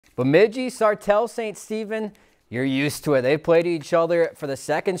Bemidji, Sartell-St. Stephen, you're used to it. They've played each other for the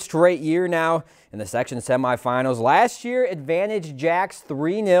second straight year now in the section semifinals. Last year, advantaged Jacks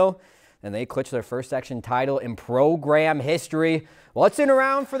 3-0, and they clinched their first section title in program history. What's in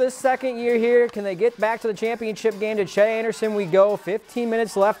around for this second year here? Can they get back to the championship game? To Chet Anderson we go. 15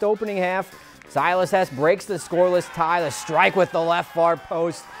 minutes left, opening half. Silas Hess breaks the scoreless tie. The strike with the left far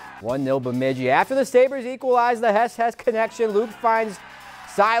post. 1-0 Bemidji. After the Sabres equalize the Hess connection, Luke finds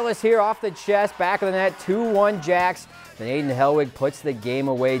Silas here off the chest, back of the net, 2-1 Jacks. Then Aiden Helwig puts the game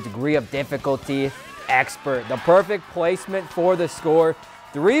away. Degree of difficulty, expert. The perfect placement for the score.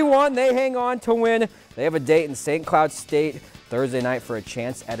 3-1, they hang on to win. They have a date in St. Cloud State Thursday night for a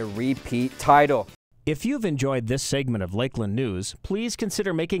chance at a repeat title. If you've enjoyed this segment of Lakeland News, please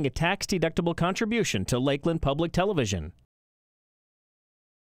consider making a tax-deductible contribution to Lakeland Public Television.